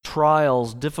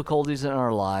trials, difficulties in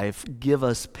our life give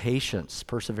us patience,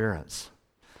 perseverance,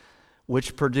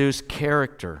 which produce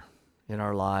character in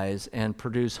our lives and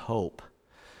produce hope.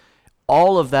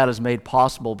 All of that is made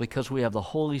possible because we have the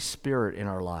Holy Spirit in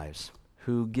our lives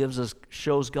who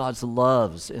shows God's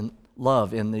love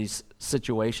in these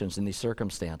situations, in these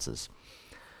circumstances.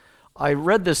 I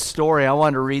read this story. I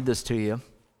wanted to read this to you.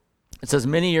 It says,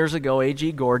 many years ago,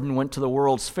 A.G. Gordon went to the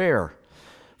World's Fair.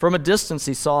 From a distance,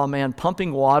 he saw a man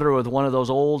pumping water with one of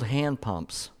those old hand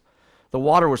pumps. The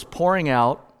water was pouring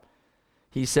out.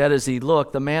 He said as he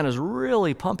looked, the man is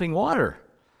really pumping water.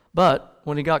 But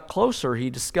when he got closer, he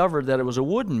discovered that it was a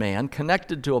wooden man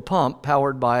connected to a pump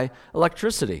powered by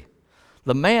electricity.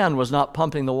 The man was not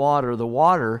pumping the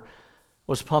water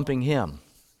was pumping him.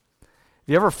 Have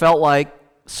you ever felt like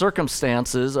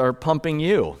circumstances are pumping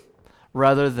you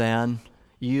rather than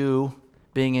you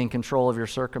being in control of your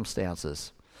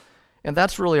circumstances? And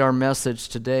that's really our message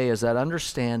today, is that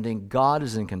understanding God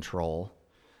is in control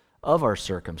of our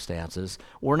circumstances.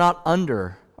 We're not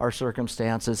under our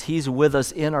circumstances. He's with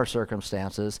us in our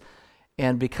circumstances,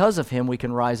 and because of him, we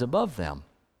can rise above them.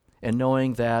 And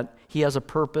knowing that he has a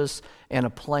purpose and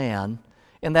a plan,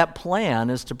 and that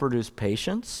plan is to produce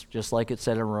patience, just like it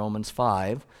said in Romans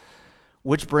 5,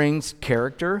 which brings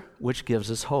character, which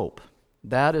gives us hope.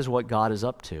 That is what God is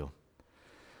up to.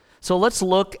 So let's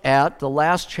look at the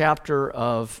last chapter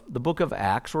of the book of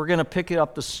Acts. We're going to pick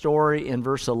up the story in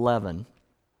verse 11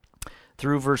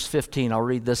 through verse 15. I'll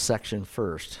read this section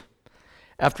first.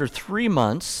 After 3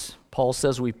 months, Paul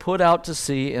says, we put out to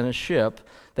sea in a ship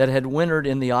that had wintered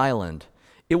in the island.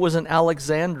 It was an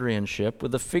Alexandrian ship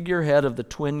with the figurehead of the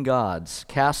twin gods,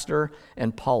 Castor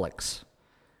and Pollux.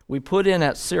 We put in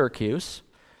at Syracuse,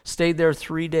 stayed there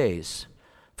 3 days.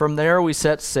 From there we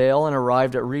set sail and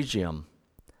arrived at Rhegium.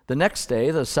 The next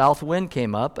day the south wind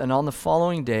came up, and on the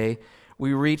following day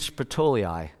we reached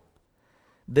Puteoli.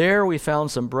 There we found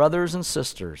some brothers and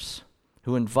sisters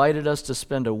who invited us to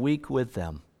spend a week with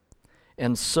them,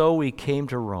 and so we came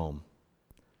to Rome.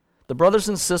 The brothers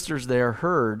and sisters there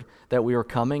heard that we were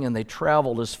coming, and they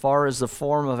traveled as far as the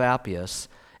Forum of Appius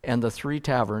and the 3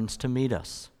 taverns to meet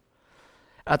us.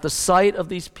 At the sight of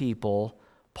these people,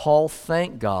 Paul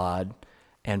thanked God,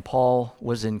 and Paul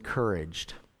was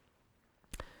encouraged.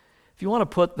 If you want to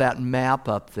put that map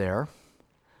up there,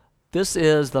 this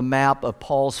is the map of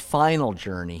Paul's final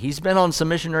journey. He's been on some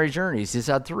missionary journeys. He's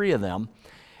had 3 of them,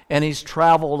 and he's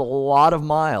traveled a lot of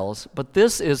miles. But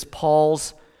this is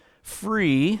Paul's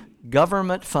free,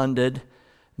 government-funded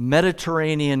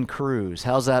Mediterranean cruise.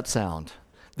 How's that sound?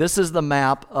 This is the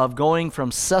map of going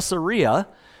from Caesarea,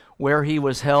 where he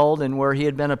was held and where he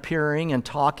had been appearing and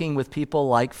talking with people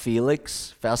like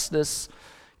Felix, Festus,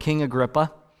 King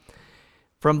Agrippa.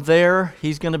 From there,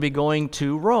 he's going to be going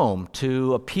to Rome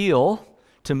to appeal,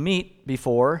 to meet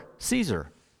before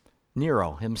Caesar,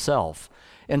 Nero himself.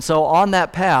 And so on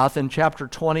that path, in chapter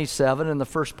 27 and the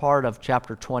first part of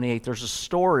chapter 28, there's a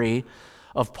story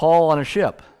of Paul on a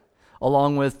ship,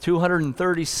 along with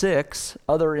 236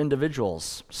 other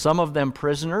individuals, some of them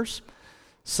prisoners,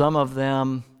 some of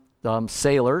them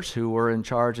sailors who were in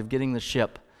charge of getting the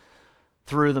ship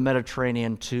through the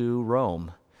Mediterranean to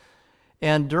Rome.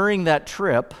 And during that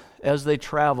trip, as they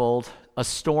traveled, a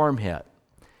storm hit.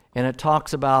 And it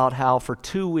talks about how for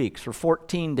 2 weeks, for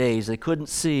 14 days, they couldn't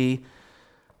see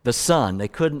the sun. They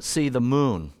couldn't see the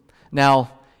moon.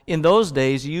 Now, in those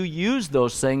days, you used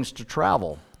those things to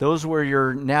travel. Those were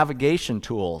your navigation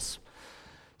tools.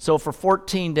 So for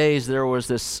 14 days, there was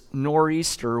this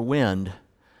nor'easter wind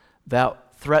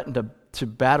that threatened to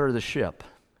batter the ship.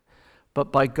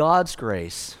 But by God's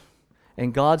grace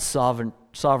and God's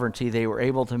sovereignty, they were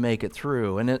able to make it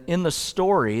through. And in the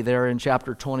story there in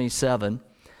chapter 27,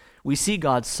 we see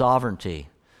God's sovereignty.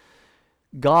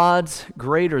 God's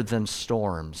greater than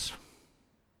storms,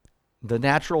 the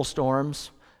natural storms,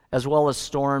 as well as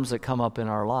storms that come up in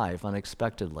our life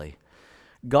unexpectedly.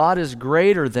 God is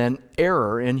greater than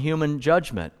error in human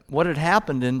judgment. What had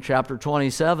happened in chapter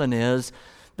 27 is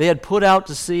they had put out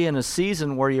to sea in a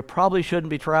season where you probably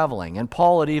shouldn't be traveling. And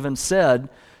Paul had even said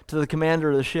to the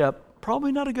commander of the ship,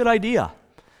 probably not a good idea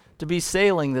to be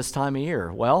sailing this time of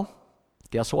year. Well,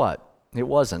 guess what? It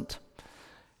wasn't.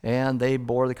 And they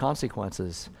bore the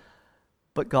consequences.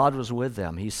 But God was with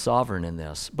them. He's sovereign in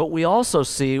this. But we also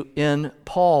see in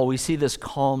Paul, we see this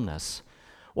calmness.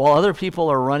 While other people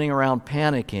are running around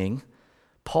panicking,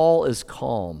 Paul is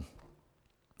calm.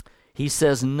 He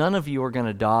says, none of you are going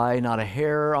to die, not a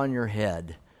hair on your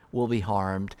head will be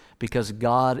harmed, because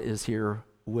God is here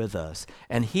with us.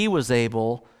 And he was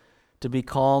able to be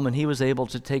calm, and he was able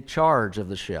to take charge of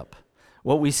the ship.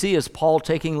 What we see is Paul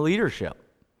taking leadership,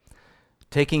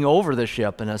 taking over the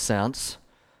ship in a sense,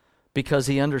 because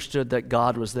he understood that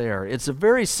God was there. It's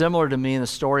very similar to me in the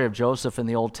story of Joseph in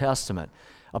the Old Testament.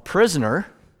 A prisoner,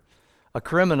 a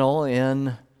criminal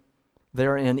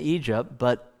there in Egypt,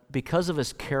 but because of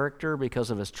his character,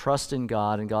 because of his trust in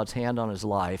God and God's hand on his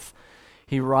life,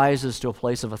 he rises to a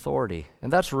place of authority.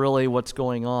 And that's really what's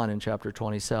going on in chapter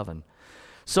 27.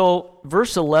 So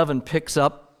verse 11 picks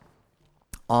up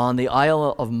on the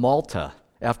Isle of Malta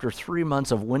after 3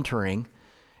 months of wintering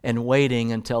and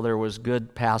waiting until there was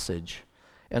good passage.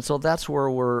 And so that's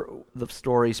where the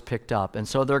story's picked up. And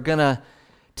so they're going to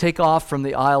take off from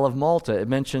the Isle of Malta. It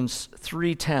mentions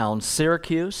 3 towns: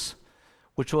 Syracuse,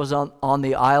 which was on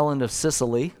the island of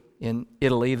Sicily in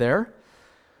Italy there.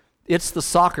 It's the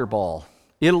soccer ball.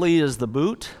 Italy is the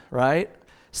boot, right?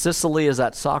 Sicily is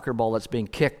that soccer ball that's being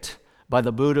kicked by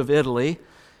the boot of Italy.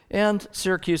 And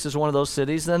Syracuse is one of those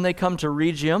cities. Then they come to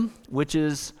Rhegium, which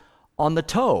is on the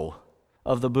toe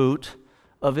of the boot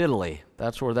of Italy.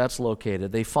 That's where that's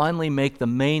located. They finally make the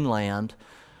mainland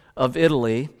of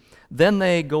Italy. Then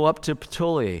they go up to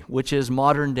Puteoli, which is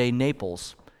modern-day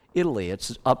Naples, Italy.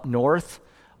 It's up north,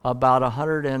 about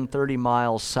 130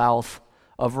 miles south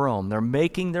of Rome. They're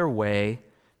making their way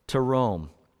to Rome.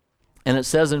 And it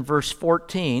says in verse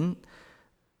 14,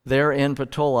 there in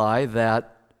Puteoli,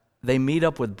 that they meet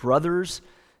up with brothers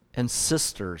and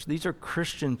sisters. These are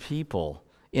Christian people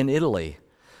in Italy.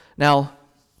 Now,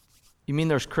 you mean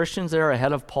there's Christians there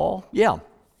ahead of Paul? Yeah.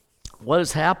 What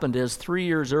has happened is 3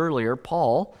 years earlier,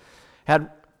 Paul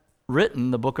had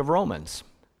written the book of Romans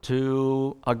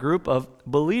to a group of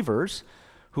believers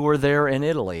who were there in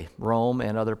Italy, Rome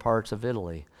and other parts of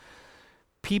Italy.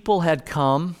 People had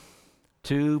come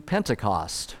to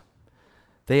Pentecost.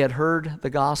 They had heard the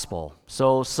gospel.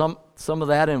 So some of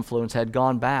that influence had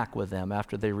gone back with them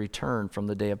after they returned from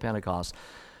the day of Pentecost.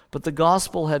 But the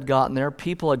gospel had gotten there.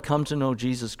 People had come to know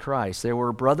Jesus Christ. There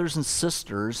were brothers and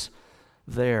sisters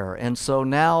there. And so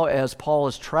now as Paul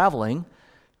is traveling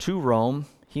to Rome,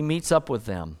 he meets up with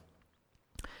them.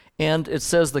 And it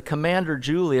says the commander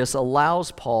Julius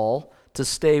allows Paul to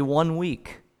stay 1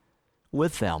 week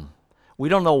with them. We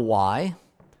don't know why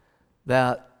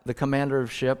that the commander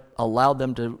of ship allowed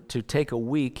them to take a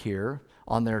week here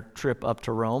on their trip up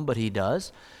to Rome, but he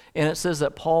does. And it says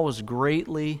that Paul was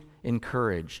greatly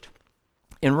encouraged.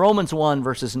 In Romans 1,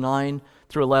 verses 9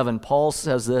 through 11, Paul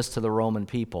says this to the Roman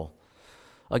people.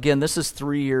 Again, this is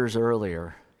 3 years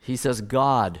earlier. He says,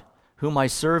 God, whom I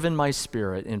serve in my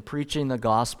spirit in preaching the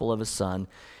gospel of his Son,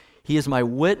 he is my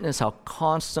witness how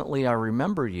constantly I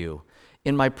remember you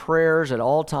in my prayers at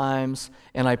all times,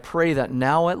 and I pray that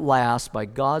now at last, by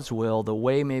God's will, the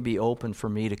way may be open for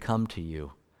me to come to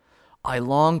you. I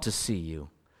long to see you,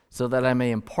 so that I may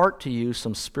impart to you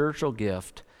some spiritual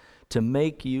gift to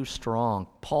make you strong.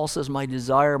 Paul says, my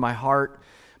desire, my heart,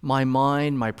 my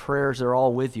mind, my prayers are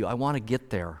all with you. I want to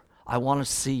get there. I want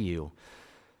to see you.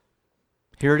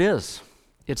 Here it is.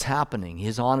 It's happening.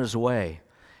 He's on his way.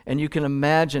 And you can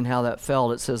imagine how that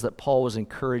felt. It says that Paul was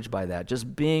encouraged by that,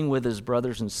 just being with his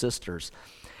brothers and sisters.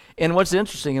 And what's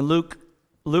interesting, and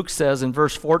Luke says in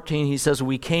verse 14, he says,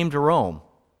 we came to Rome.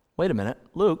 Wait a minute,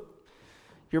 Luke,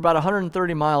 you're about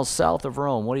 130 miles south of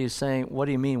Rome. What are you saying? What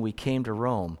do you mean we came to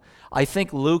Rome? I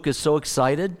think Luke is so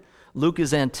excited. Luke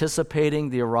is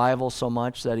anticipating the arrival so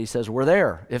much that he says, we're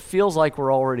there. It feels like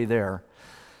we're already there.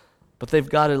 But they've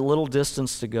got a little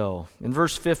distance to go. In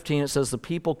verse 15, it says, the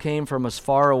people came from as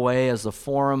far away as the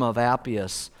Forum of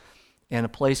Appius and a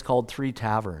place called Three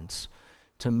Taverns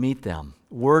to meet them.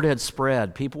 Word had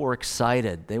spread. People were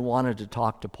excited. They wanted to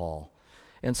talk to Paul.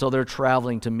 And so they're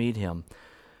traveling to meet him.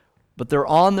 But they're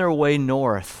on their way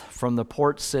north from the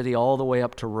port city all the way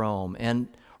up to Rome. And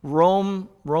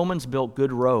Romans built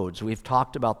good roads. We've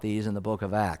talked about these in the book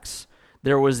of Acts.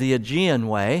 There was the Aegean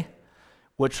Way,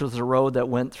 which was a road that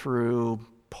went through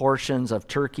portions of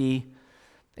Turkey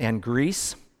and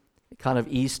Greece, kind of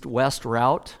east-west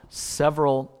route,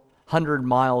 several 100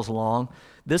 miles long.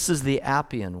 This is the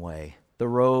Appian Way, the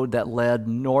road that led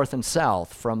north and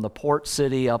south from the port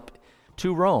city up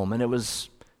to Rome. And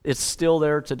it's still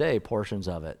there today, portions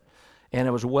of it. And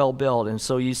it was well built. And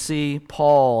so you see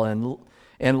Paul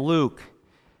and Luke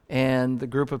and the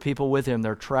group of people with him,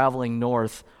 they're traveling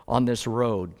north on this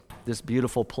road, this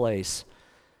beautiful place.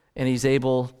 And he's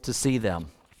able to see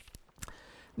them.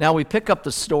 Now we pick up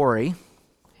the story.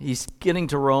 He's getting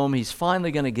to Rome. He's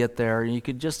finally going to get there. And you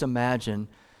could just imagine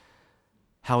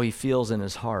how he feels in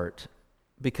his heart.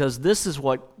 Because this is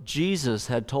what Jesus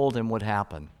had told him would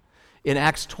happen. In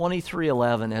Acts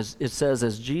 23:11, as it says,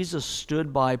 as Jesus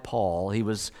stood by Paul, he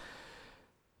was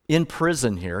in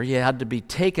prison here. He had to be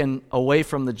taken away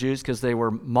from the Jews because they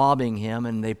were mobbing him,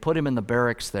 and they put him in the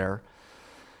barracks there.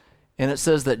 And it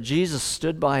says that Jesus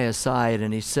stood by his side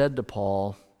and he said to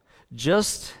Paul,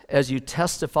 just as you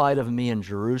testified of me in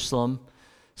Jerusalem,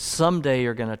 someday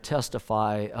you're going to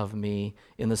testify of me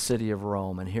in the city of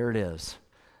Rome. And here it is.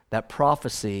 That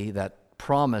prophecy, that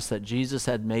promise that Jesus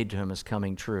had made to him is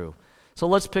coming true. So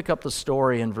let's pick up the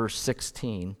story in verse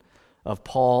 16 of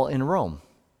Paul in Rome.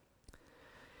 It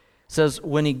says,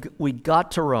 when we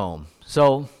got to Rome,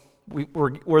 so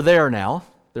we're there now.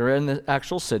 They're in the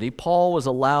actual city. Paul was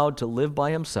allowed to live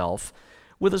by himself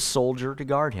with a soldier to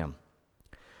guard him.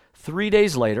 3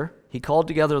 days later, he called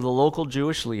together the local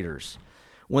Jewish leaders.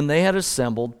 When they had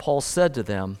assembled, Paul said to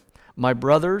them, my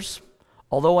brothers,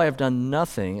 although I have done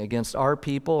nothing against our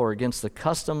people or against the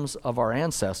customs of our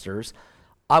ancestors,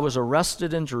 I was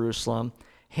arrested in Jerusalem,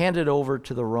 handed over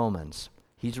to the Romans.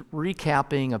 He's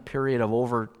recapping a period of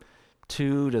over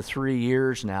 2 to 3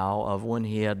 years now of when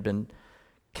he had been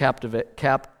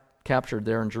captured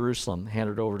there in Jerusalem,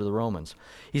 handed over to the Romans.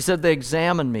 He said they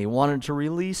examined me, wanted to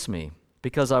release me,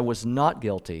 because I was not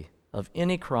guilty of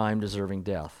any crime deserving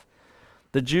death.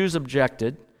 The Jews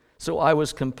objected, so I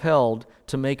was compelled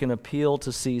to make an appeal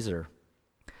to Caesar.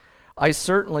 I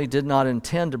certainly did not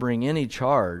intend to bring any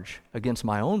charge against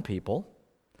my own people.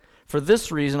 For this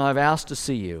reason I've asked to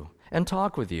see you and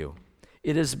talk with you.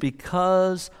 It is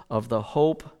because of the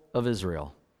hope of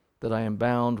Israel that I am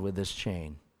bound with this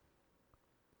chain.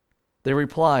 They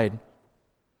replied,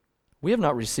 we have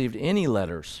not received any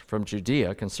letters from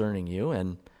Judea concerning you,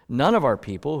 and none of our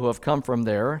people who have come from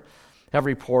there have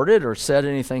reported or said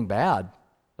anything bad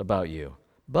about you.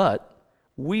 But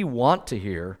we want to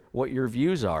hear what your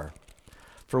views are,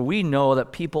 for we know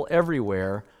that people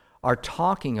everywhere are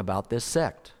talking about this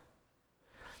sect.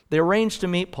 They arranged to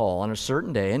meet Paul on a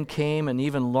certain day and came in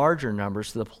even larger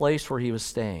numbers to the place where he was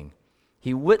staying.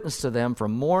 He witnessed to them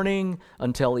from morning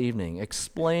until evening,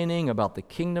 explaining about the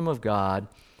kingdom of God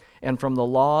and from the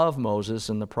law of Moses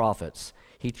and the prophets.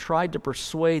 He tried to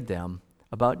persuade them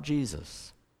about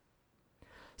Jesus.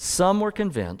 Some were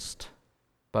convinced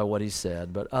by what he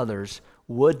said, but others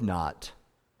would not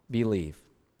believe.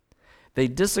 They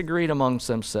disagreed amongst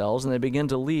themselves, and they began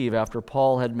to leave after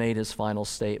Paul had made his final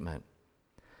statement.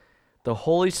 The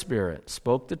Holy Spirit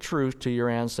spoke the truth to your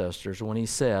ancestors when he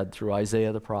said through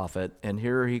Isaiah the prophet, and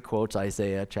here he quotes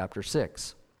Isaiah chapter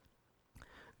 6.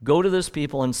 Go to this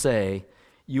people and say,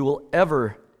 you will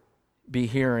ever be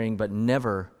hearing but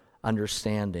never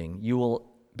understanding. You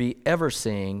will be ever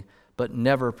seeing but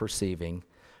never perceiving.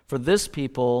 For this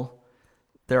people,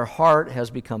 their heart has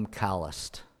become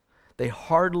calloused. They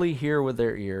hardly hear with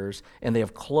their ears, and they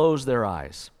have closed their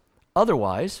eyes.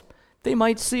 Otherwise, they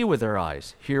might see with their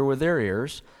eyes, hear with their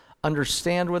ears,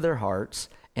 understand with their hearts,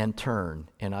 and turn,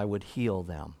 and I would heal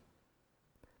them.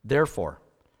 Therefore,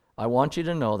 I want you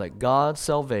to know that God's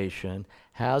salvation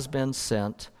has been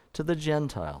sent to the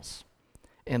Gentiles,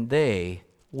 and they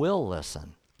will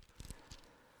listen.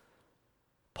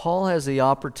 Paul has the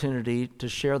opportunity to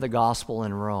share the gospel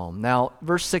in Rome. Now,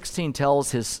 verse 16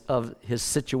 tells of his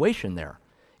situation there.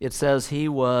 It says he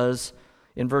was,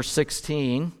 in verse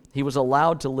 16, he was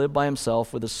allowed to live by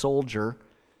himself with a soldier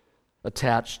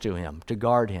attached to him, to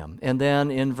guard him. And then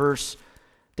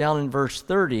down in verse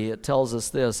 30, it tells us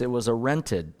this, it was a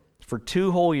rented. For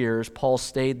 2 whole years, Paul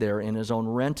stayed there in his own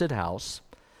rented house,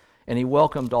 and he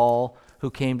welcomed all who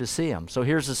came to see him. So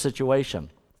here's the situation.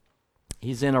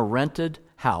 He's in a rented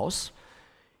house.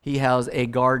 He has a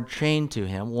guard chained to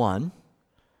him, one,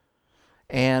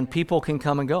 and people can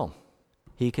come and go.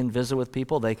 He can visit with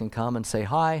people. They can come and say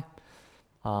hi.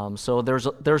 So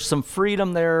there's some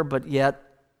freedom there, but yet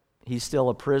he's still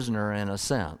a prisoner in a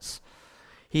sense.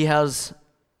 He has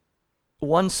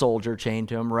one soldier chained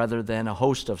to him rather than a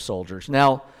host of soldiers.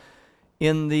 Now,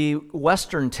 in the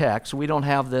Western text, we don't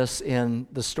have this in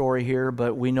the story here,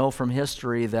 but we know from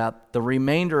history that the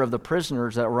remainder of the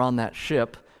prisoners that were on that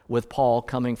ship with Paul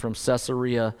coming from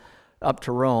Caesarea up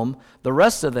to Rome, the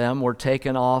rest of them were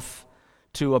taken off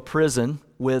to a prison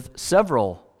with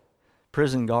several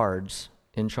prison guards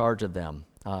in charge of them.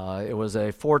 It was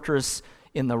a fortress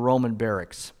in the Roman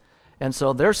barracks. And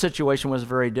so their situation was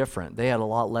very different. They had a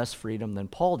lot less freedom than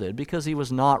Paul did because he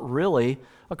was not really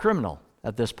a criminal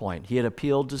at this point. He had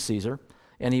appealed to Caesar,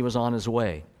 and he was on his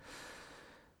way.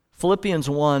 Philippians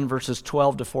 1, verses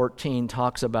 12 to 14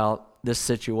 talks about this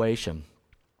situation.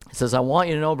 It says, I want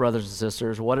you to know, brothers and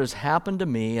sisters, what has happened to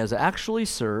me has actually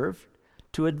served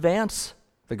to advance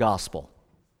the gospel.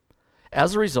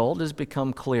 As a result, it has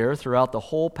become clear throughout the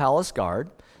whole palace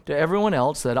guard to everyone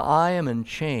else that I am in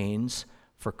chains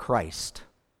for Christ.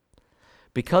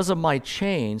 Because of my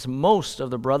chains, most of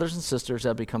the brothers and sisters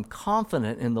have become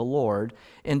confident in the Lord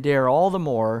and dare all the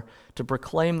more to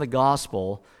proclaim the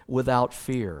gospel without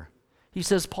fear.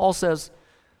 Paul says,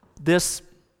 this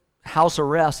house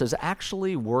arrest has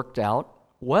actually worked out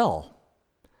well.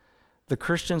 The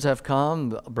Christians have come,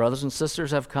 the brothers and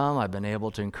sisters have come, I've been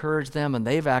able to encourage them, and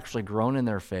they've actually grown in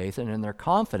their faith and in their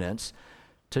confidence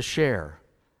to share.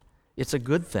 It's a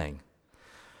good thing.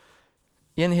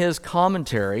 In his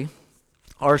commentary,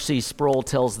 R.C. Sproul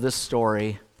tells this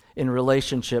story in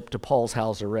relationship to Paul's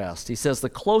house arrest. He says, the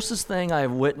closest thing I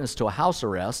have witnessed to a house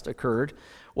arrest occurred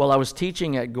while I was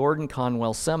teaching at Gordon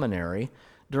Conwell Seminary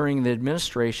during the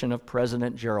administration of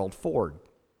President Gerald Ford.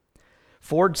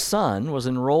 Ford's son was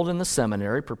enrolled in the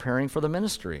seminary preparing for the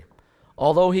ministry.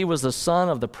 Although he was the son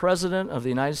of the President of the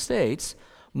United States,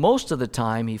 most of the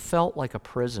time he felt like a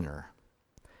prisoner.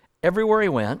 Everywhere he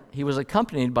went, he was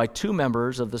accompanied by 2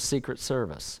 members of the Secret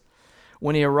Service.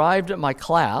 When he arrived at my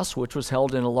class, which was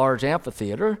held in a large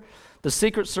amphitheater, the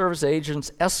Secret Service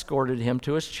agents escorted him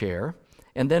to his chair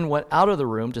and then went out of the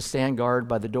room to stand guard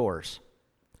by the doors.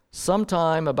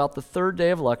 Sometime about the 3rd day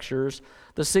of lectures,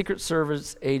 the Secret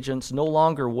Service agents no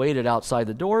longer waited outside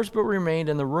the doors but remained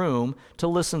in the room to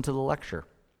listen to the lecture.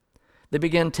 They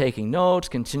began taking notes,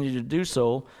 continued to do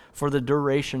so for the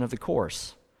duration of the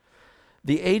course.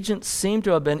 The agents seemed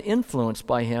to have been influenced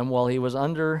by him while he was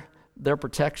under their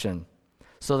protection,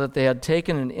 so that they had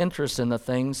taken an interest in the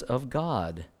things of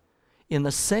God. In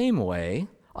the same way,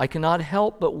 I cannot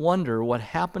help but wonder what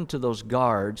happened to those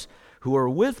guards who were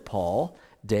with Paul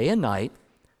day and night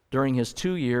during his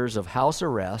 2 years of house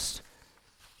arrest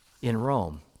in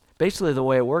Rome. Basically, the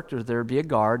way it worked was there would be a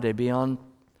guard, they'd be on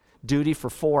duty for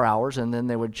 4 hours, and then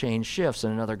they would change shifts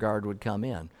and another guard would come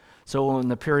in. So in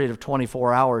the period of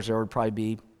 24 hours, there would probably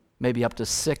be maybe up to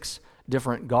 6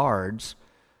 different guards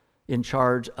in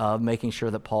charge of making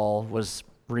sure that Paul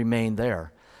remained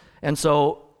there. And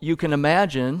so you can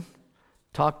imagine,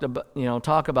 talk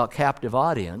about captive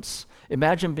audience.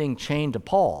 Imagine being chained to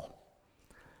Paul,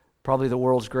 probably the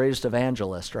world's greatest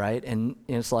evangelist, right? And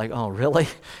it's like, oh, really?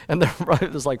 And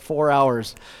it was like 4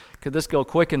 hours. Could this go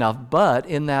quick enough? But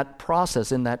in that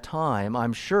process, in that time,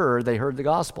 I'm sure they heard the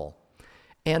gospel.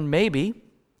 And maybe,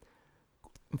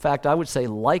 in fact, I would say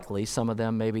likely, some of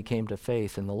them maybe came to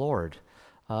faith in the Lord.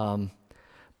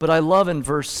 But I love in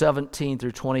verse 17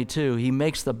 through 22, he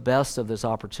makes the best of this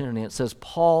opportunity. It says,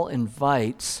 Paul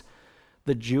invites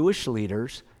the Jewish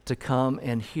leaders to come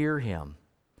and hear him.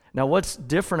 Now, what's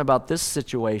different about this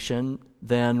situation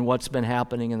than what's been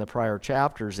happening in the prior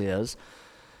chapters is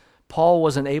Paul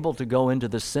wasn't able to go into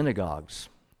the synagogues.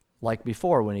 Like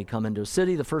before, when he'd come into a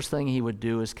city, the first thing he would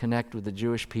do is connect with the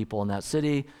Jewish people in that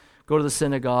city, go to the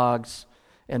synagogues,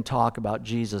 and talk about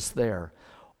Jesus there.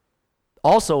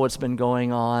 Also, what's been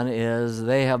going on is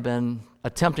they have been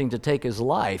attempting to take his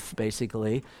life,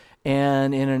 basically,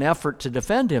 and in an effort to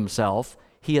defend himself,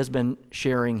 he has been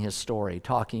sharing his story,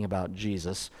 talking about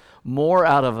Jesus, more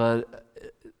out of a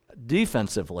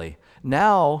defensively.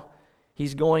 Now,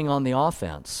 he's going on the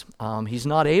offense. He's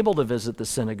not able to visit the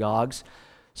synagogues,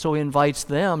 so he invites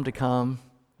them to come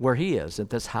where he is,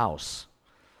 at this house.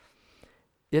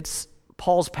 It's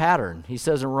Paul's pattern. He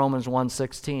says in Romans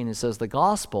 1:16, he says, the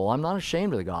gospel, I'm not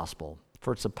ashamed of the gospel,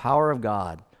 for it's the power of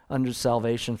God unto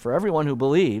salvation for everyone who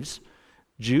believes,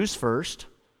 Jews first,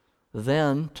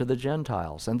 then to the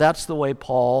Gentiles. And that's the way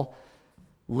Paul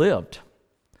lived.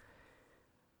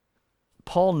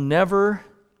 Paul never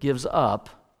gives up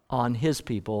on his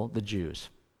people, the Jews,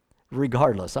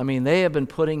 regardless. I mean, they have been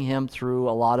putting him through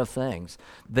a lot of things.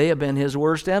 They have been his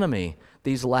worst enemy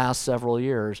these last several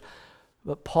years.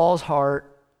 But Paul's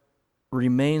heart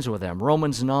remains with them.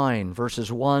 Romans 9,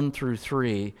 verses 1 through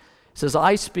 3 says,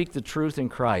 I speak the truth in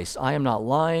Christ. I am not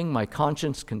lying. My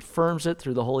conscience confirms it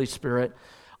through the Holy Spirit.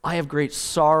 I have great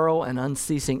sorrow and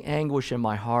unceasing anguish in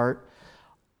my heart,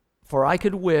 for I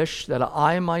could wish that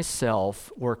I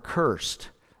myself were cursed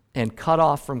and cut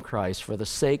off from Christ for the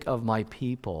sake of my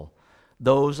people,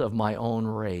 those of my own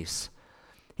race.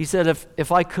 He said,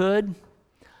 if I could,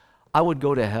 I would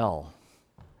go to hell.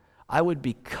 I would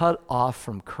be cut off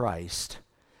from Christ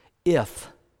if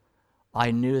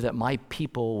I knew that my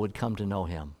people would come to know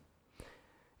him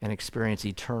and experience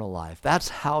eternal life. That's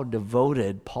how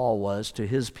devoted Paul was to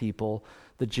his people,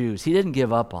 the Jews. He didn't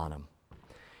give up on them.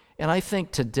 And I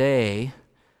think today,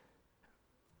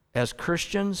 as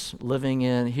Christians living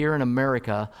here in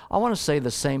America, I want to say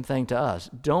the same thing to us.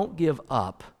 Don't give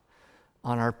up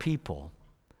on our people.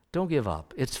 Don't give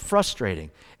up. It's frustrating.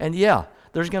 And yeah,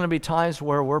 there's going to be times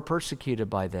where we're persecuted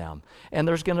by them. And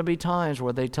there's going to be times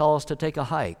where they tell us to take a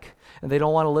hike and they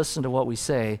don't want to listen to what we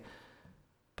say.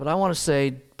 But I want to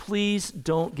say, please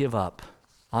don't give up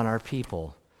on our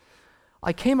people.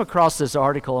 I came across this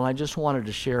article, and I just wanted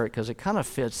to share it because it kind of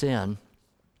fits in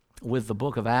with the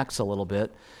book of Acts a little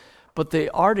bit. But the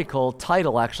article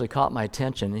title actually caught my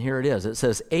attention, and here it is. It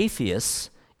says, Atheists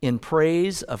in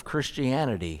Praise of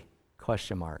Christianity, ?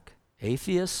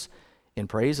 Atheists in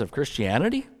Praise of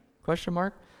Christianity, ?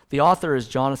 The author is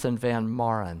Jonathan Van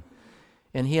Maren,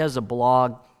 and he has a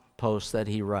blog post that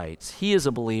he writes. He is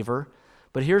a believer,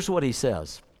 but here's what he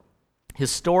says.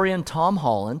 Historian Tom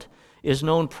Holland is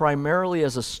known primarily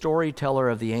as a storyteller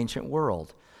of the ancient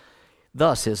world.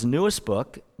 Thus, his newest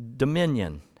book,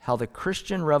 Dominion, How the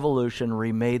Christian Revolution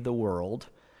Remade the World,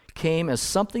 came as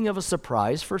something of a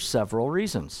surprise for several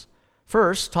reasons.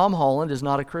 First, Tom Holland is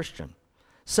not a Christian.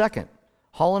 Second,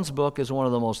 Holland's book is one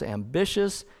of the most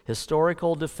ambitious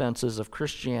historical defenses of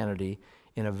Christianity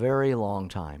in a very long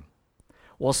time.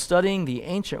 While studying the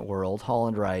ancient world,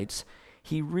 Holland writes,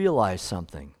 he realized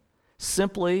something.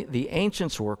 Simply, the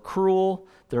ancients were cruel,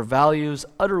 their values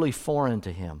utterly foreign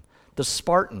to him. The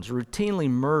Spartans routinely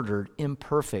murdered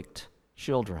imperfect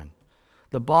children.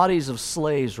 The bodies of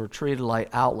slaves were treated like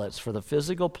outlets for the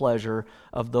physical pleasure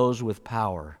of those with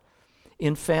power.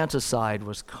 Infanticide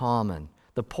was common.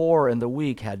 The poor and the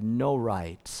weak had no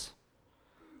rights.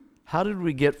 How did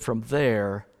we get from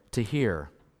there to here?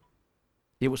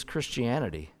 It was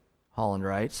Christianity, Holland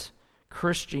writes.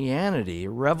 Christianity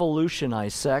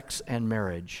revolutionized sex and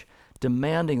marriage,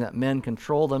 demanding that men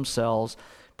control themselves,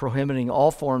 prohibiting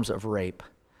all forms of rape.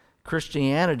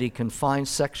 Christianity confines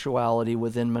sexuality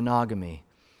within monogamy.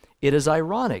 It is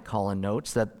ironic, Holland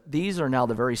notes, that these are now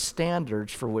the very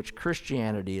standards for which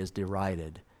Christianity is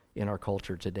derided in our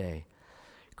culture today.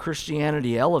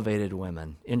 Christianity elevated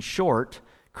women. In short,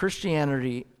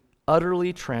 Christianity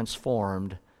utterly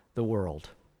transformed the world.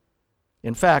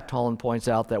 In fact, Holland points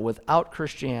out that without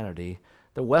Christianity,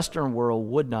 the Western world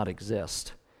would not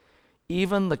exist.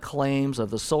 Even the claims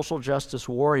of the social justice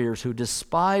warriors who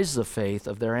despise the faith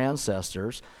of their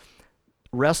ancestors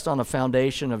rest on a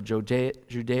foundation of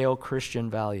Judeo-Christian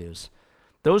values.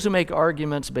 Those who make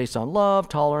arguments based on love,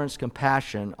 tolerance,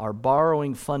 compassion are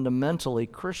borrowing fundamentally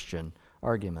Christian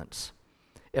arguments.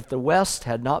 If the West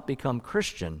had not become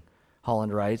Christian,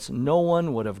 Holland writes, no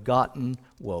one would have gotten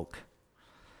woke.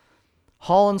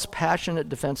 Holland's passionate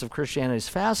defense of Christianity is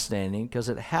fascinating because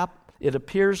it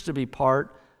appears to be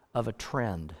part of a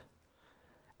trend.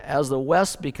 As the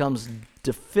West becomes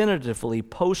definitively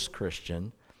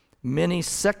post-Christian, many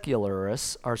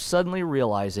secularists are suddenly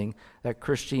realizing that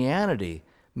Christianity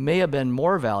may have been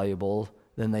more valuable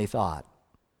than they thought.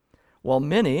 While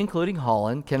many, including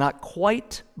Holland, cannot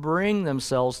quite bring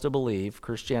themselves to believe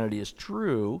Christianity is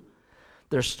true,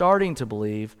 they're starting to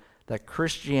believe that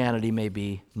Christianity may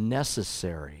be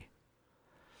necessary.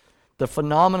 The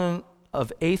phenomenon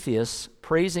of atheists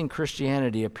praising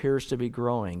Christianity appears to be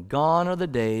growing. Gone are the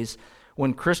days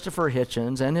when Christopher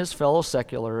Hitchens and his fellow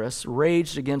secularists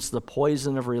raged against the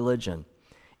poison of religion.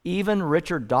 Even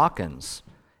Richard Dawkins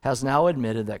has now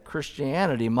admitted that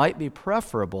Christianity might be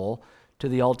preferable to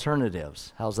the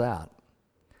alternatives. How's that?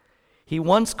 He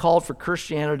once called for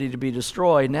Christianity to be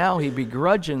destroyed. Now he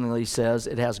begrudgingly says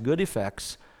it has good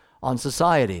effects on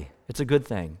society. It's a good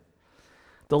thing.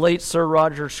 The late Sir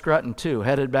Roger Scruton, too,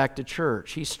 headed back to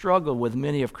church. He struggled with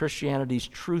many of Christianity's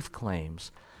truth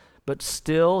claims, but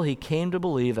still he came to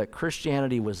believe that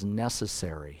Christianity was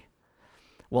necessary.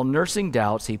 While nursing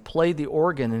doubts, he played the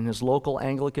organ in his local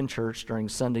Anglican church during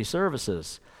Sunday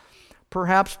services.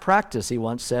 Perhaps practice, he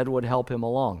once said, would help him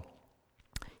along.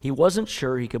 He wasn't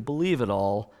sure he could believe it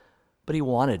all, but he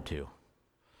wanted to.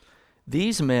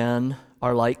 These men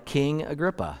are like King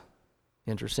Agrippa.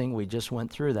 Interesting, we just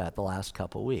went through that the last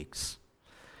couple weeks.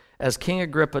 As King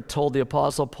Agrippa told the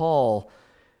Apostle Paul,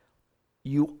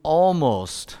 you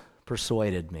almost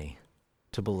persuaded me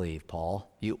to believe, Paul.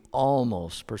 You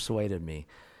almost persuaded me.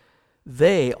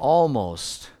 They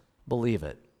almost believe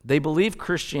it. They believe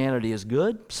Christianity is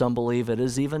good. Some believe it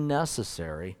is even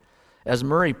necessary. As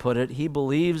Murray put it, he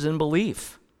believes in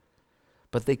belief.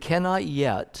 But they cannot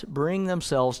yet bring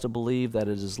themselves to believe that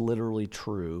it is literally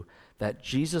true, that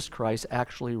Jesus Christ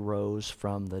actually rose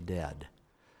from the dead.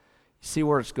 You see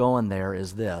where it's going there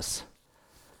is this.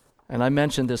 And I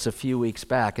mentioned this a few weeks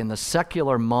back. In the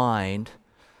secular mind,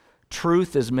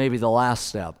 truth is maybe the last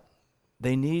step.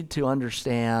 They need to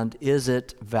understand, is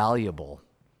it valuable?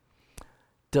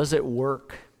 Does it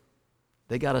work?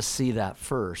 They got to see that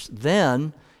first.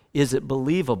 Then, is it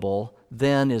believable?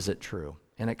 Then, is it true?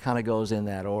 And it kind of goes in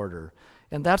that order.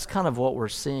 And that's kind of what we're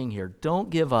seeing here. Don't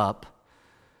give up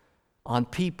on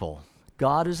people.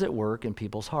 God is at work in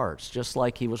people's hearts, just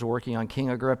like he was working on King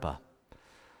Agrippa.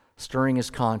 stirring his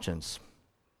conscience,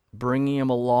 bringing him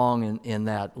along in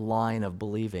that line of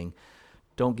believing.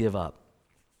 Don't give up.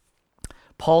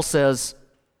 Paul says,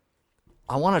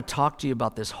 I want to talk to you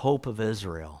about this hope of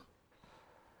Israel.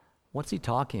 What's he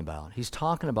talking about? He's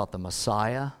talking about the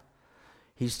Messiah.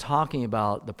 He's talking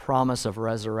about the promise of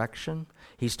resurrection.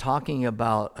 He's talking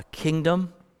about a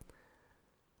kingdom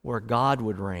where God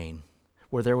would reign,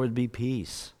 where there would be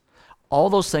peace. All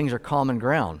those things are common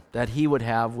ground that he would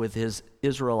have with his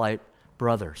Israelite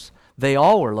brothers. They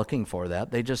all were looking for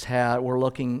that. They just were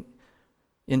looking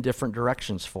in different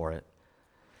directions for it.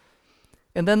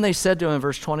 And then they said to him in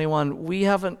verse 21, we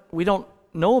don't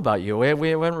know about you. We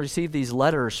haven't received these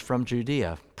letters from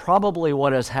Judea. Probably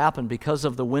what has happened because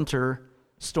of the winter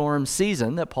storm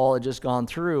season that Paul had just gone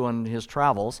through on his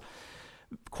travels,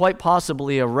 quite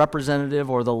possibly a representative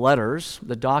or the letters,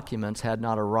 the documents had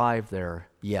not arrived there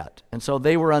yet. And so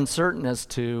they were uncertain as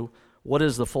to what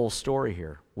is the full story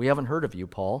here. We haven't heard of you,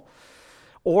 Paul.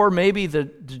 Or maybe the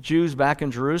Jews back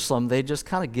in Jerusalem, they just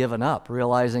kind of given up,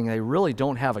 realizing they really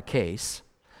don't have a case.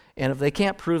 And if they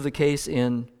can't prove the case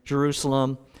in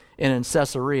Jerusalem and in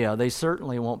Caesarea, they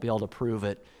certainly won't be able to prove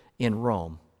it in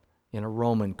Rome, in a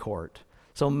Roman court.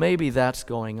 So maybe that's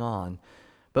going on.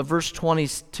 But verse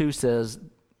 22 says,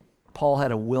 Paul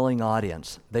had a willing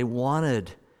audience. They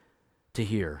wanted to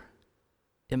hear.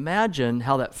 Imagine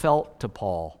how that felt to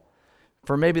Paul.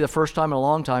 For maybe the first time in a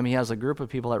long time, he has a group of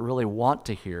people that really want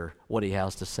to hear what he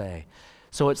has to say.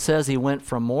 So it says he went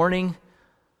from morning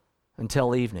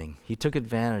until evening. He took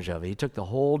advantage of it. He took the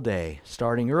whole day,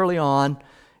 starting early on,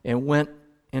 and went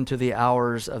into the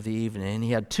hours of the evening. And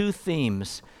he had two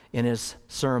themes in his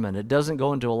sermon. It doesn't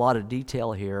go into a lot of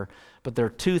detail here, but there are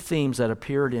two themes that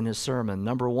appeared in his sermon.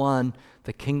 Number one,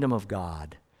 the kingdom of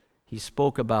God. He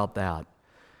spoke about that.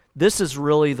 This is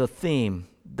really the theme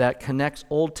that connects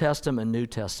Old Testament and New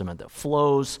Testament, that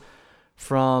flows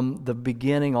from the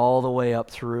beginning all the way up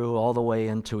through, all the way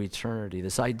into eternity.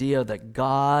 This idea that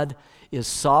God is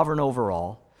sovereign over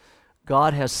all.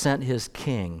 God has sent his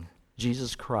King,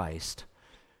 Jesus Christ,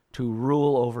 to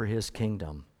rule over his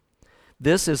kingdom.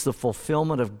 This is the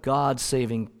fulfillment of God's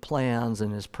saving plans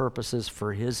and his purposes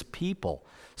for his people,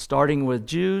 starting with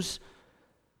Jews,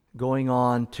 going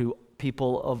on to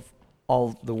people of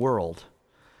all the world.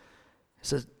 It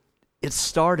says, it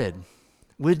started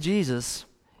with Jesus.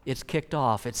 It's kicked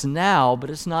off. It's now,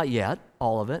 but it's not yet,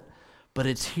 all of it, but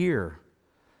it's here.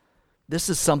 This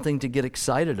is something to get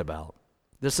excited about.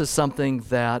 This is something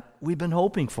that we've been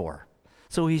hoping for.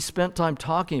 So he spent time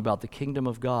talking about the kingdom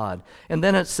of God. And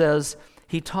then it says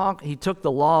he took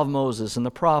the law of Moses and the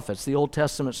prophets, the Old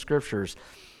Testament scriptures,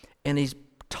 and he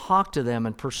talked to them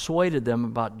and persuaded them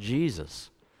about Jesus.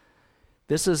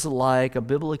 This is like a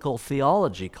biblical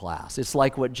theology class. It's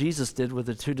like what Jesus did with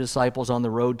the two disciples on the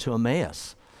road to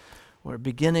Emmaus. We're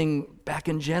beginning back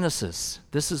in Genesis.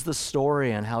 This is the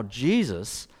story and how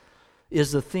Jesus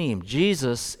is the theme.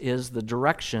 Jesus is the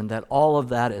direction that all of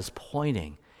that is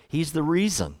pointing. He's the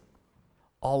reason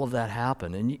all of that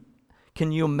happened. And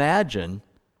can you imagine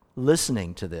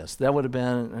listening to this? That would have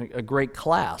been a great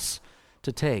class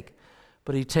to take.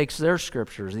 But he takes their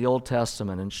scriptures, the Old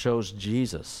Testament, and shows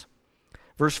Jesus.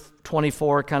 Verse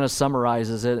 24 kind of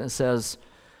summarizes it and says,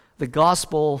 the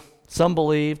gospel, some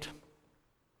believed,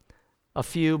 a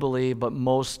few believed, but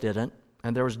most didn't.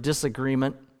 And there was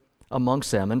disagreement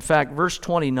amongst them. In fact, verse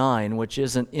 29, which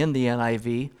isn't in the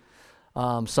NIV,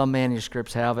 some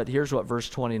manuscripts have it. Here's what verse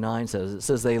 29 says. It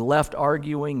says, they left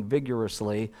arguing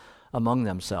vigorously among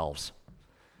themselves.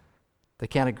 They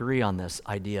can't agree on this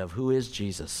idea of who is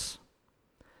Jesus.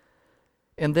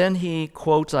 And then he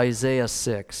quotes Isaiah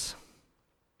 6.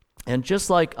 And just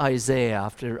like Isaiah,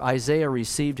 after Isaiah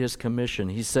received his commission,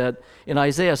 he said, in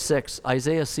Isaiah 6,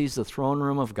 Isaiah sees the throne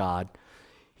room of God.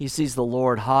 He sees the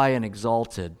Lord high and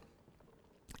exalted.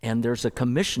 And there's a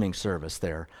commissioning service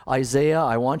there. Isaiah,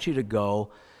 I want you to go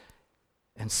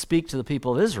and speak to the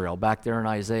people of Israel back there in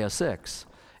Isaiah 6.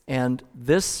 And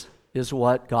this is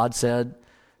what God said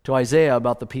to Isaiah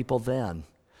about the people then.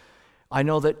 I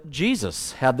know that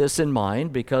Jesus had this in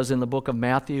mind because in the book of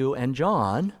Matthew and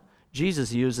John,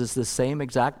 Jesus uses the same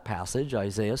exact passage,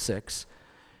 Isaiah 6,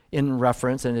 in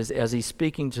reference and as he's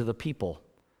speaking to the people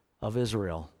of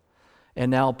Israel.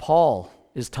 And now Paul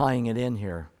is tying it in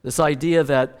here. This idea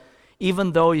that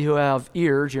even though you have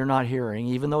ears, you're not hearing.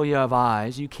 Even though you have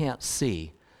eyes, you can't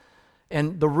see.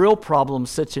 And the real problem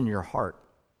sits in your heart.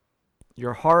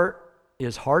 Your heart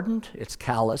is hardened, it's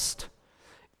calloused,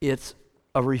 it's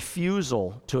a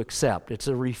refusal to accept. It's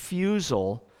a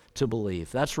refusal to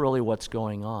believe. That's really what's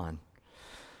going on.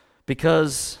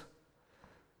 Because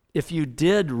if you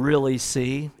did really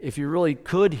see, if you really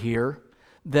could hear,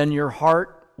 then your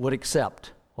heart would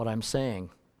accept what I'm saying.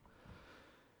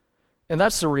 And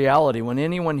that's the reality. When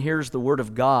anyone hears the word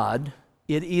of God,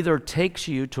 it either takes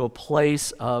you to a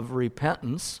place of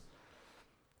repentance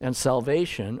and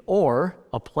salvation or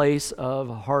a place of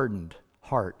hardened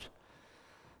heart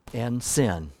and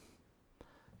sin.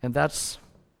 And that's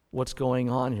what's going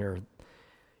on here.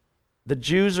 The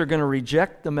Jews are going to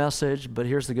reject the message, but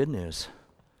here's the good news.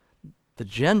 The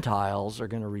Gentiles are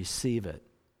going to receive it.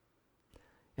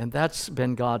 And that's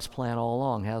been God's plan all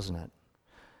along, hasn't it?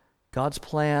 God's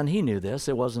plan, he knew this.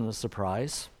 It wasn't a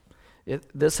surprise.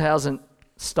 This hasn't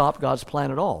stopped God's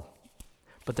plan at all.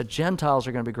 But the Gentiles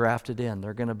are going to be grafted in.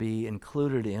 They're going to be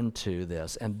included into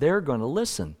this. And they're going to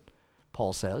listen,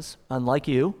 Paul says. Unlike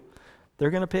you,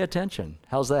 they're going to pay attention.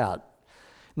 How's that?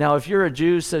 Now, if you're a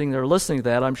Jew sitting there listening to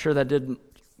that, I'm sure that didn't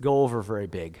go over very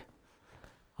big.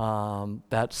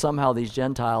 That somehow these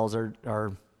Gentiles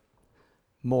are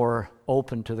more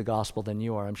open to the gospel than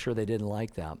you are. I'm sure they didn't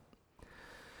like that.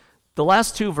 The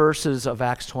last two verses of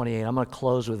Acts 28, I'm going to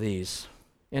close with these.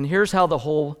 And here's how the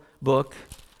whole book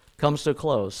comes to a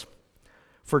close.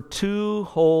 For 2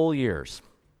 whole years,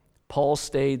 Paul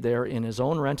stayed there in his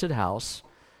own rented house,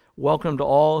 welcomed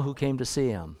all who came to see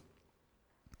him.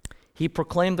 He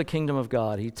proclaimed the kingdom of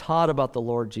God. He taught about the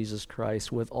Lord Jesus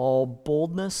Christ with all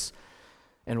boldness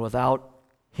and without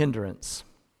hindrance.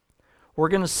 We're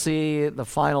going to see the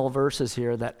final verses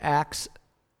here that Acts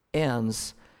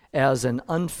ends as an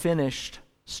unfinished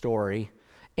story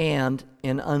and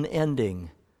an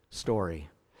unending story.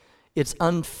 It's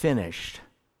unfinished.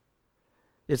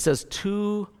 It says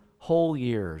 2 whole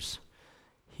years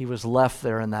he was left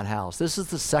there in that house. This is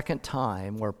the second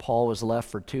time where Paul was left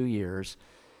for 2 years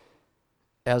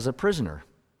as a prisoner.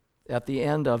 At the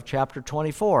end of chapter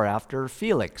 24, after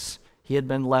Felix, he had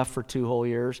been left for 2 whole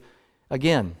years.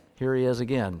 Again, here he is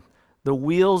again. The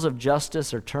wheels of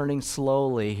justice are turning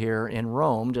slowly here in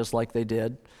Rome, just like they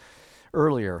did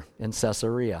earlier in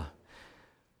Caesarea.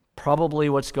 Probably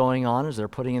what's going on is they're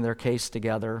putting in their case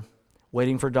together,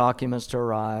 waiting for documents to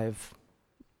arrive.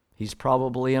 He's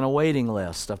probably in a waiting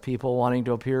list of people wanting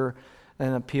to appear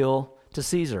and appeal to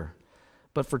Caesar.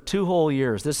 But for 2 whole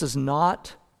years, this is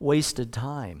not wasted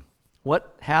time.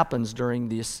 What happens during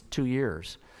these 2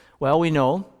 years? Well, we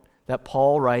know that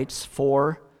Paul writes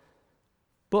 4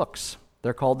 books.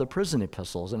 They're called the prison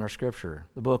epistles in our scripture.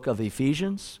 The book of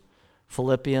Ephesians,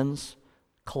 Philippians,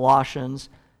 Colossians,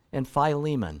 and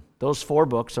Philemon. Those 4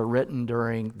 books are written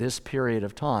during this period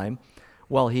of time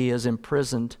while he is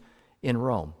imprisoned in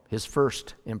Rome, his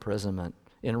first imprisonment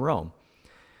in Rome.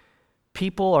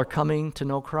 People are coming to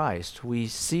know Christ. We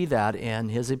see that in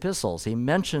his epistles. He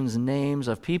mentions names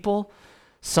of people,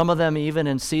 some of them even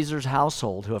in Caesar's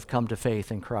household, who have come to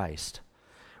faith in Christ.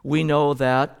 We know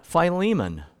that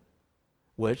Philemon,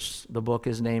 which the book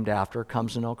is named after,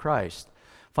 comes to know Christ.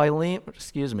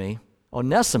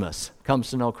 Onesimus comes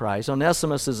to know Christ.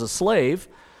 Onesimus is a slave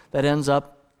that ends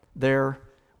up there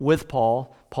with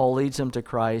Paul. Paul leads him to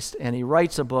Christ, and he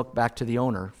writes a book back to the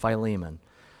owner, Philemon.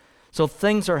 So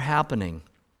things are happening.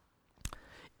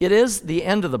 It is the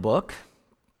end of the book.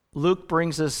 Luke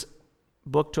brings this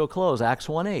book to a close, Acts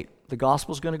 1:8. The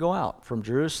gospel's going to go out from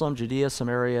Jerusalem, Judea,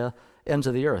 Samaria, ends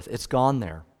of the earth. It's gone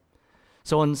there.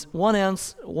 So in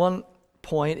one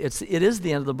point, it is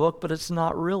the end of the book, but it's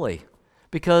not really,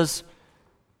 because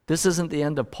this isn't the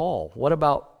end of Paul.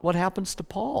 What happens to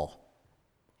Paul?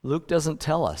 Luke doesn't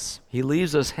tell us. He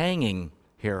leaves us hanging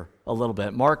here a little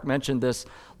bit. Mark mentioned this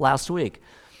last week.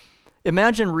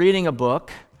 Imagine reading a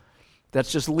book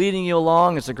that's just leading you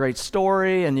along. It's a great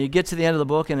story, and you get to the end of the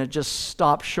book, and it just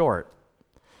stops short.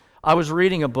 I was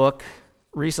reading a book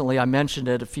recently, I mentioned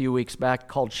it a few weeks back,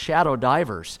 called Shadow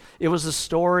Divers. It was a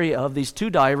story of these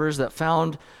 2 divers that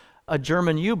found a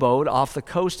German U-boat off the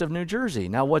coast of New Jersey.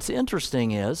 Now, what's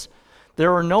interesting is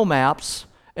there are no maps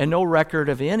and no record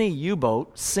of any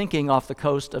U-boat sinking off the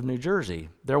coast of New Jersey.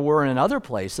 There were in other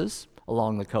places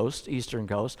along the coast, eastern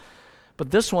coast,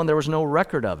 but this one, there was no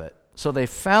record of it. So they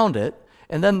found it,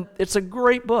 and then it's a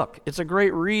great book. It's a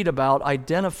great read about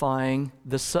identifying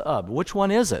the sub. Which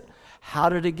one is it? How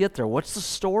did it get there? What's the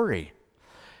story?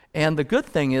 And the good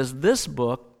thing is this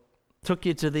book took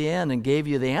you to the end and gave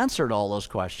you the answer to all those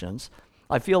questions.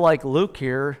 I feel like Luke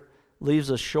here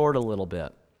leaves us short a little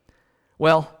bit.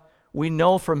 Well, we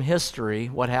know from history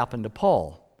what happened to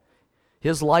Paul.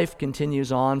 His life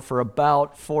continues on for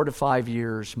about 4 to 5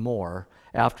 years more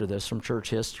after this from church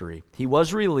history. He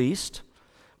was released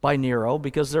by Nero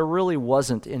because there really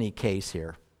wasn't any case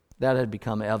here. That had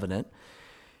become evident.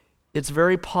 It's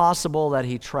very possible that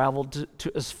he traveled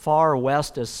to as far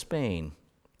west as Spain.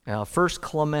 First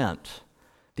Clement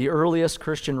The earliest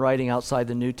Christian writing outside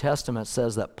the New Testament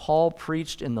says that Paul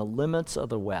preached in the limits of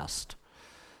the West.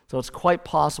 So it's quite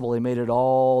possible he made it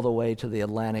all the way to the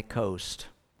Atlantic coast.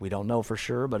 We don't know for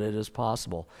sure, but it is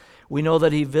possible. We know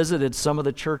that he visited some of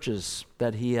the churches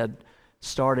that he had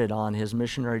started on his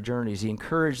missionary journeys. He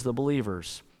encouraged the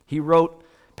believers. He wrote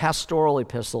pastoral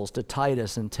epistles to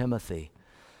Titus and Timothy.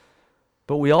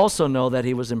 But we also know that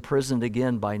he was imprisoned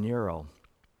again by Nero.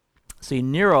 See,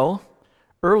 Nero,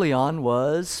 early on,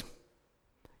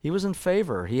 he was in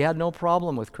favor. He had no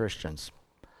problem with Christians.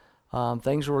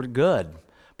 Things were good.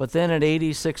 But then in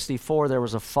AD 64, there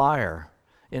was a fire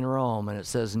in Rome, and it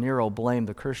says Nero blamed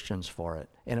the Christians for it.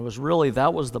 And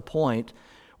that was the point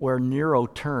where Nero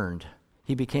turned.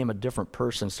 He became a different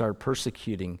person, started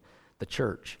persecuting the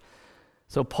church.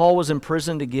 So Paul was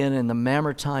imprisoned again in the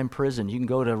Mamertine prison. You can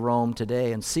go to Rome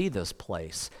today and see this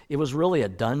place. It was really a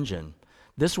dungeon.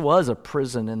 This was a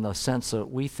prison in the sense that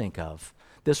we think of.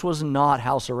 This was not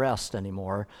house arrest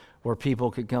anymore, where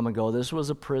people could come and go. This was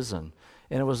a prison.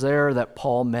 And it was there that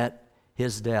Paul met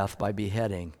his death by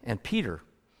beheading. And Peter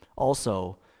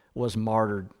also was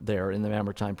martyred there in the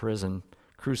Mamertine prison,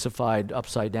 crucified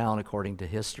upside down according to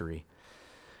history.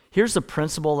 Here's the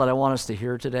principle that I want us to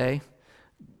hear today.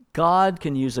 God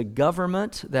can use a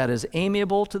government that is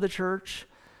amiable to the church,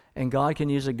 and God can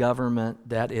use a government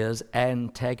that is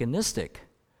antagonistic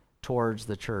towards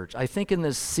the church. I think in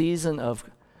this season of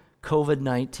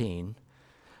COVID-19,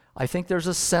 I think there's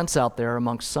a sense out there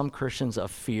amongst some Christians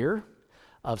of fear,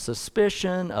 of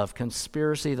suspicion, of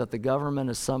conspiracy that the government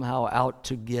is somehow out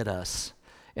to get us.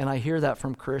 And I hear that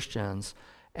from Christians.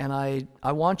 And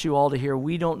I want you all to hear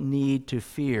we don't need to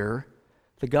fear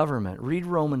the government. Read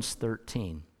Romans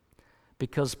 13.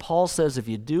 Because Paul says if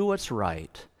you do what's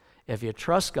right, if you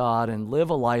trust God and live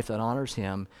a life that honors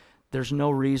Him, there's no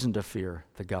reason to fear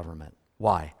the government.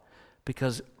 Why?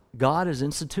 Because God has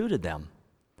instituted them.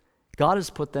 God has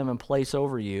put them in place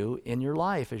over you in your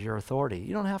life as your authority.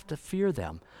 You don't have to fear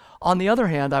them. On the other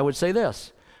hand, I would say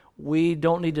this. We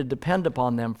don't need to depend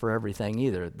upon them for everything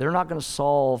either. They're not going to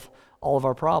solve all of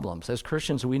our problems. As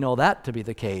Christians, we know that to be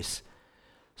the case.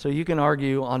 So you can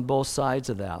argue on both sides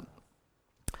of that.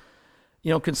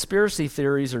 Conspiracy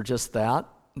theories are just that.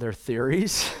 They're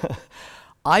theories.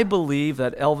 I believe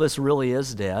that Elvis really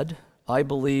is dead. I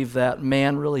believe that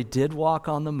man really did walk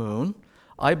on the moon.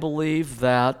 I believe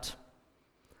that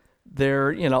there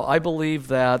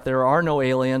are no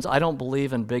aliens. I don't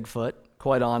believe in Bigfoot,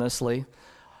 quite honestly.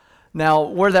 Now,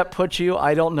 where that puts you,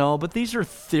 I don't know, but these are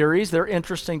theories. They're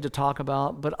interesting to talk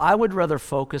about, but I would rather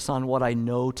focus on what I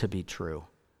know to be true,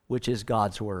 which is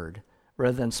God's Word,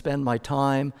 rather than spend my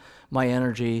time, my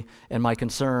energy, and my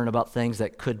concern about things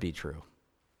that could be true.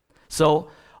 So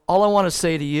all I want to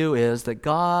say to you is that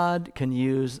God can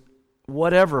use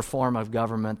whatever form of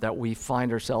government that we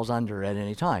find ourselves under at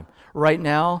any time. Right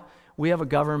now, we have a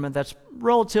government that's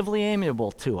relatively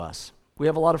amiable to us. We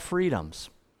have a lot of freedoms.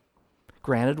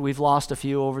 Granted, we've lost a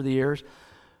few over the years,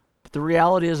 but the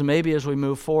reality is maybe as we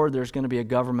move forward, there's going to be a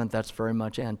government that's very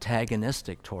much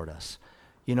antagonistic toward us.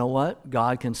 You know what?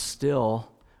 God can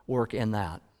still work in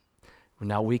that.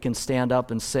 Now we can stand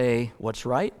up and say what's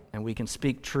right, and we can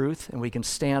speak truth, and we can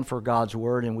stand for God's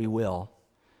word, and we will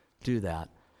do that.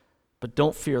 But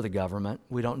don't fear the government.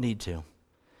 We don't need to.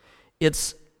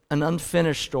 It's an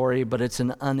unfinished story, but it's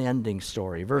an unending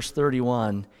story. Verse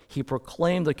 31, he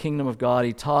proclaimed the kingdom of God.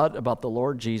 He taught about the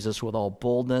Lord Jesus with all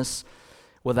boldness,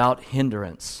 without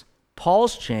hindrance.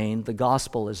 Paul's chain, the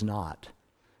gospel is not.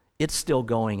 It's still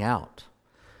going out.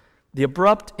 The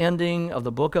abrupt ending of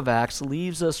the book of Acts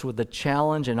leaves us with the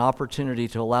challenge and opportunity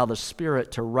to allow the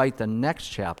Spirit to write the next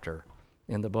chapter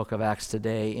in the book of Acts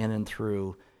today in and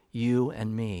through you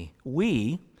and me.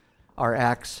 We are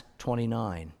Acts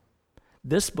 29.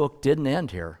 This book didn't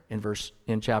end here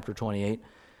in chapter 28.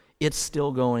 It's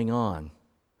still going on.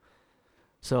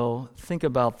 So think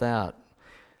about that.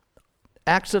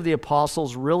 Acts of the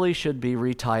Apostles really should be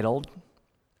retitled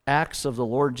Acts of the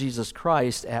Lord Jesus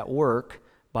Christ at work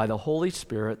by the Holy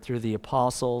Spirit through the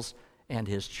apostles and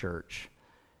his church.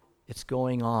 It's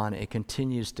going on. It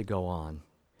continues to go on.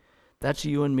 That's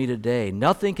you and me today.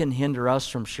 Nothing can hinder us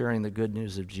from sharing the good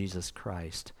news of Jesus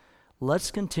Christ.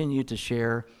 Let's continue to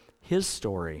share his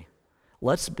story.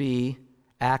 Let's be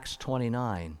Acts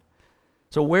 29.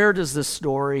 So where does this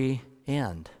story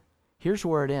end? Here's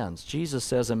where it ends. Jesus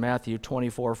says in Matthew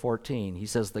 24:14, he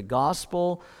says, the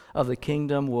gospel of the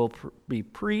kingdom will be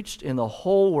preached in the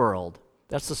whole world.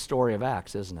 That's the story of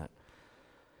Acts, isn't it?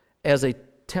 As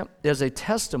a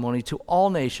testimony to all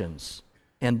nations.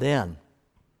 And then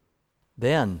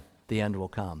the end will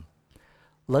come.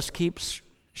 Let's keep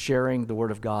sharing the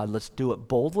word of God. Let's do it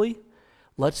boldly.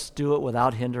 Let's do it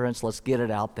without hindrance. Let's get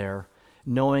it out there,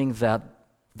 knowing that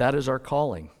that is our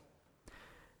calling.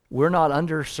 We're not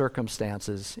under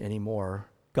circumstances anymore.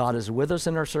 God is with us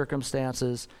in our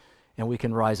circumstances, and we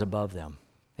can rise above them.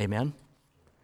 Amen?